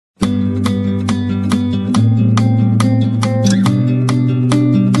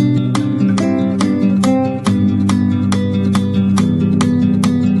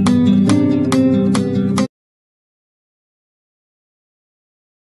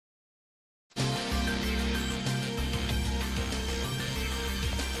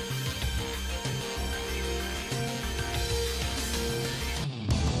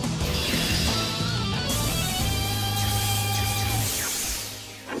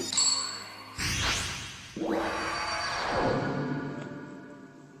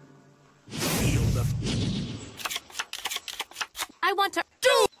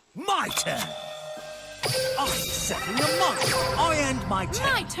setting a monster. I end my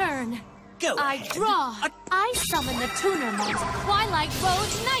turn. My turn. Go I ahead. draw. I summon the tuner monster, Twilight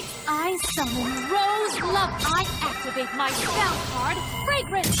Rose Knight. I summon Rose Love. I activate my spell card,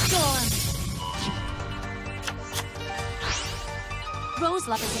 Fragrance Storm. Rose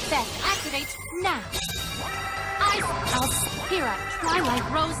Love's effect activates now. Here a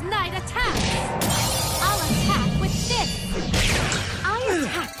Twilight Rose Knight attacks. I'll attack with this. I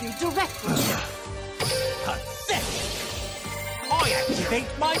attack you directly. Pathetic. I activate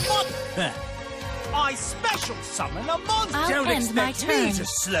my monster. I special summon a monster. I'll Don't end my expect me turn. to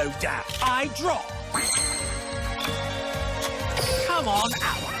slow down. I draw. Come on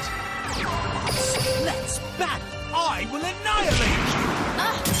out. Let's battle. I will annihilate you.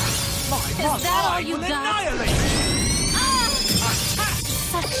 My monster, that all I you will got? annihilate you. Attack.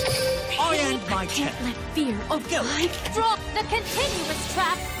 Such pain. I end my can't turn. let fear Go. Draw the continuous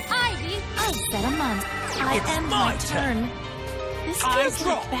trap. Ivy, I set a monster. I It's end my my turn. This I feels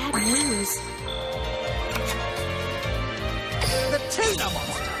draw. like bad news. The tuna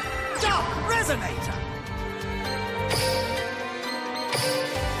monster. Dark Resonator.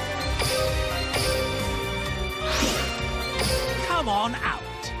 Come on out.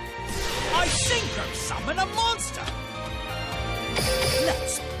 I synchro summon a monster.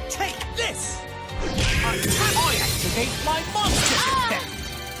 Let's take this. I activate my monster effect.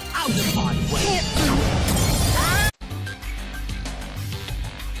 Out of my way.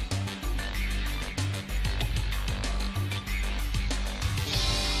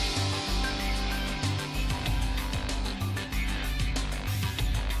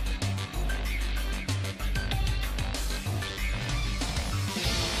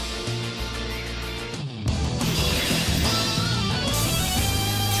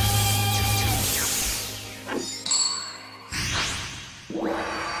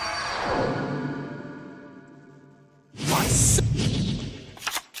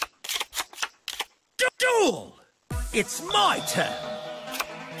 Duel! It's my turn.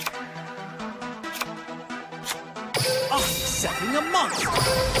 I'm setting a monster.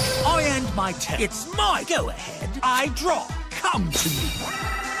 I end my turn. It's my go ahead. I draw. Come to me.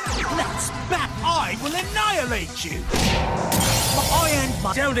 Let's bat. I will annihilate you. I end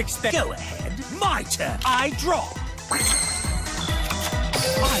my. Don't expect. Go ahead. My turn. I draw.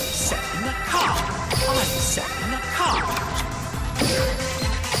 I'm setting a card. I'm setting a card.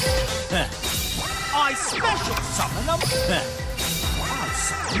 I special summon a... I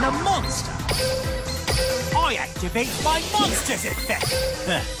summon a monster. I activate my monster's effect.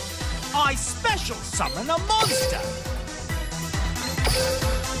 I special summon a monster.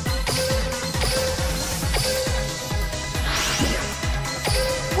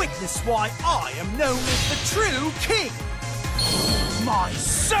 Witness why I am known as the true king. My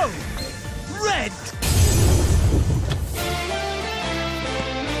soul, red.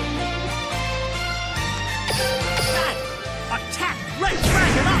 Attack Red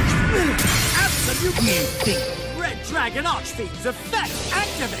Dragon Archfiend! Absolute new thing! Red Dragon Archfiend's effect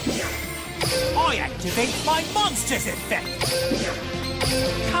activate! I activate my monster's effect!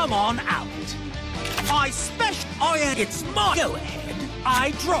 Come on out! It's my go ahead!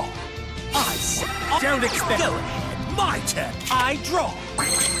 I draw! I say, don't expect... Go ahead! My turn! I draw!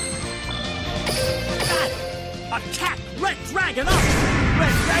 Attack Red Dragon Archfiend!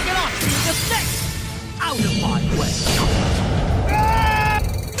 Red Dragon Archfiend's effect! Out of my way!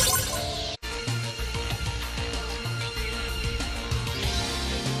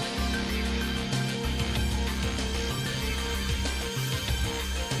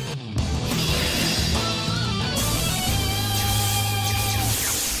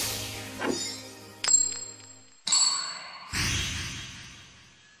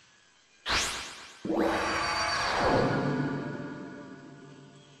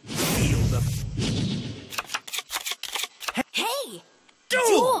 Hey!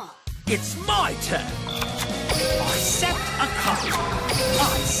 Duel! It's my turn! I set a card.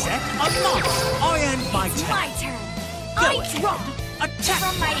 I set a monster. I end my turn. My turn. Go I ahead. draw. Attack!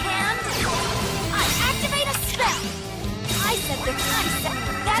 From my hand, I activate a spell. I set the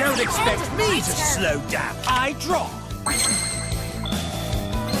That's Don't the expect end of me my to turn. slow down. I draw.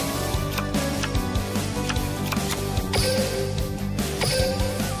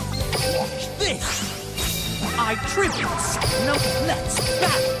 Watch this. I tribute summon a... Let's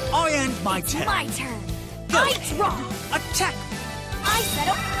battle. I end my turn. My turn. Go I ahead. draw. Attack. I set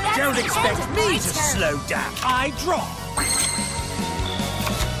up. That's Don't the expect end of me my to turn. slow down. I draw.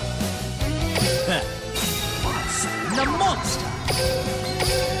 I summon a monster.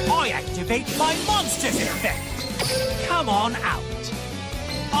 I activate my monster's effect. Come on out.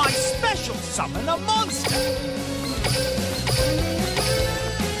 I special summon a monster.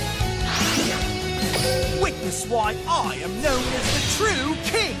 Witness why I am known as the true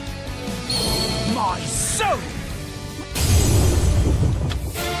king. My soul.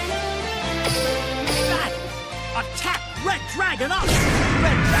 Battle. Attack Red Dragon Archfiend.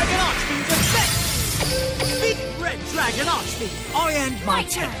 Red Dragon Archfiend's effect. Beat Red Dragon Archfiend. I end my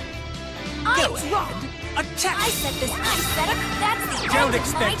turn. Go ahead. Attack. I set this. I set up. That's the Don't end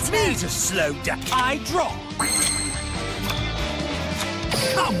expect of my me turn. to slow down. I draw.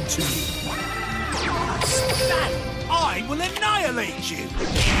 Come to me. Stand. I will annihilate you.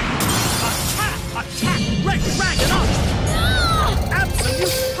 Attack! Attack! Red Dragon Archfiend! Ah!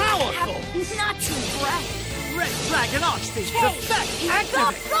 Absolute powerful! Not too bright. Red Dragon Archfiend's Hey, effect you're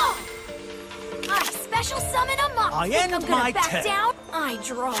activate! gone. I special summon a monster. I Think end I'm gonna my back turn. down? I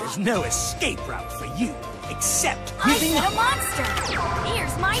draw. There's no escape route for you, except I giving set up. a monster.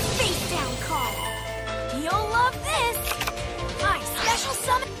 Here's my face down card. You'll love this. I special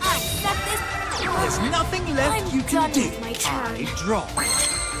summon. I set this. There's nothing left I'm you can done do. with my turn. I draw.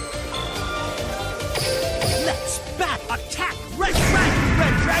 Let's back attack Red Dragon!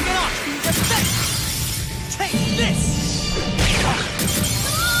 Red Dragon Archfiend's effect! Take this!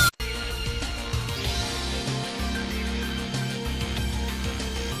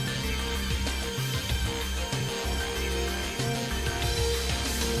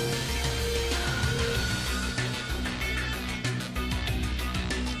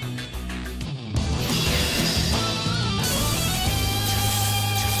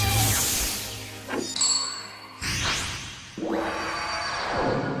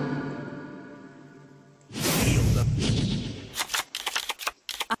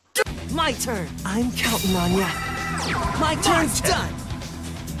 My turn. I'm counting on ya. My turn's done.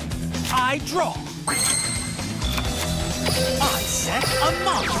 I draw. I set a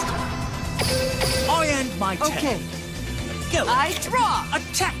monster. I end my turn. Okay. Go. I draw.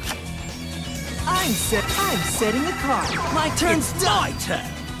 Attack. I'm setting a card. My turn's It's done. my turn.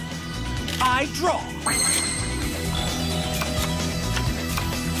 I draw.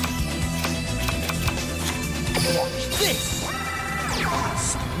 Watch this. I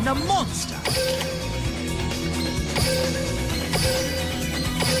summon a monster.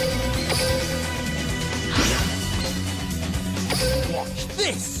 Watch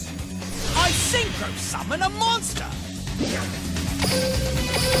this. I synchro summon a monster.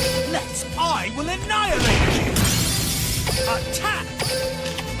 I will annihilate you. Attack.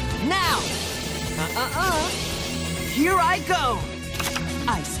 Now. Here I go.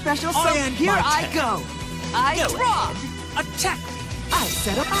 I special summon. end Here my I turn. go. I Go draw. ahead. Attack. I'm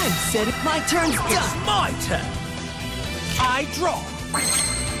setting. My turn's It's done. my turn. I draw.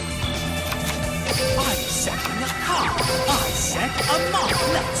 I'm setting a card. I set a mark.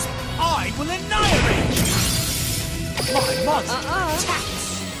 I will annihilate you. My monster attacks.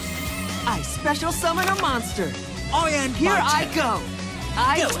 I special summon a monster. I end Here my I turn. go.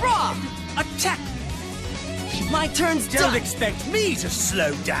 I Go draw. ahead. Attack. My turn's Don't done. expect me to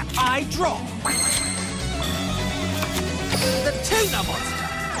slow down. I draw. The Tuna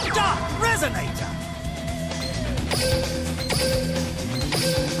Monster. Dark Resonator.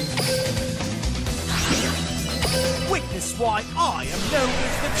 Witness why I am known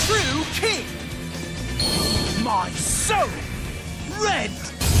as the true king. My soul. Red.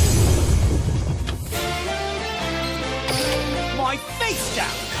 My face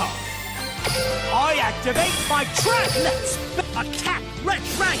down card. I activate my trap. Let's attack Red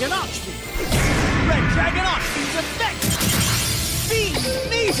Dragon Archfiend. Red Dragon Archfield's effect. Fiend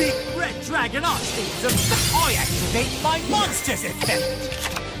meeting Red Dragon Archfield's effect. I activate my monster's effect.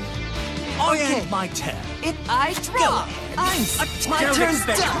 I end my turn. I draw. My Don't turn's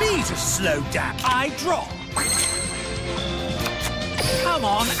expect done. me to slow down. I draw. Come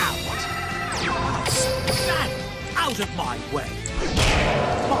on out. Stand out of my way.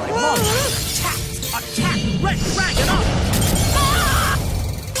 My monster attacks. Attack Red Dragon up.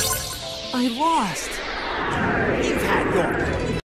 I lost. You've had your